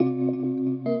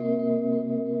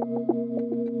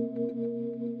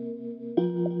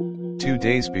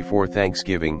days before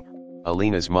Thanksgiving,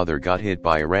 Alina's mother got hit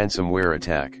by a ransomware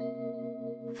attack.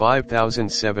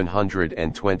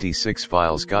 5,726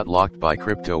 files got locked by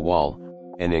CryptoWall,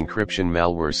 an encryption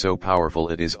malware so powerful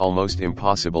it is almost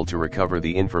impossible to recover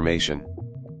the information.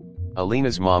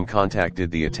 Alina's mom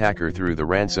contacted the attacker through the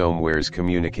ransomware's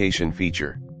communication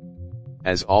feature.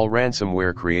 As all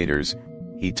ransomware creators,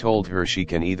 he told her she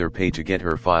can either pay to get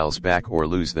her files back or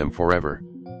lose them forever.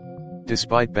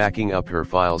 Despite backing up her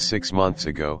files 6 months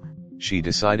ago, she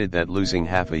decided that losing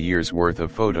half a year's worth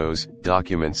of photos,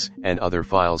 documents, and other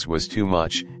files was too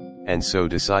much, and so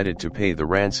decided to pay the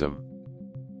ransom.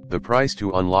 The price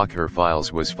to unlock her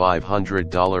files was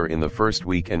 $500 in the first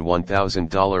week and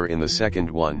 $1,000 in the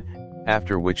second one,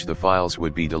 after which the files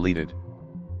would be deleted.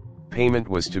 Payment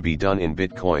was to be done in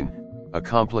Bitcoin, a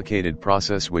complicated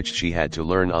process which she had to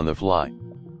learn on the fly.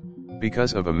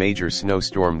 Because of a major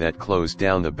snowstorm that closed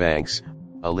down the banks,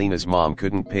 Alina's mom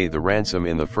couldn't pay the ransom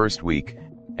in the first week,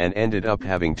 and ended up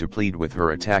having to plead with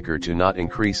her attacker to not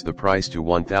increase the price to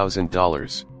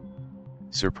 $1,000.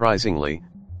 Surprisingly,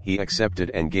 he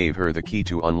accepted and gave her the key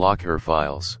to unlock her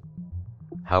files.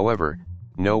 However,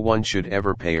 no one should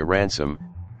ever pay a ransom,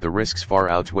 the risks far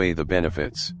outweigh the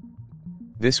benefits.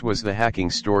 This was the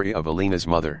hacking story of Alina's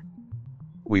mother.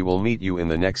 We will meet you in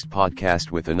the next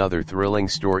podcast with another thrilling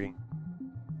story.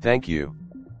 Thank you.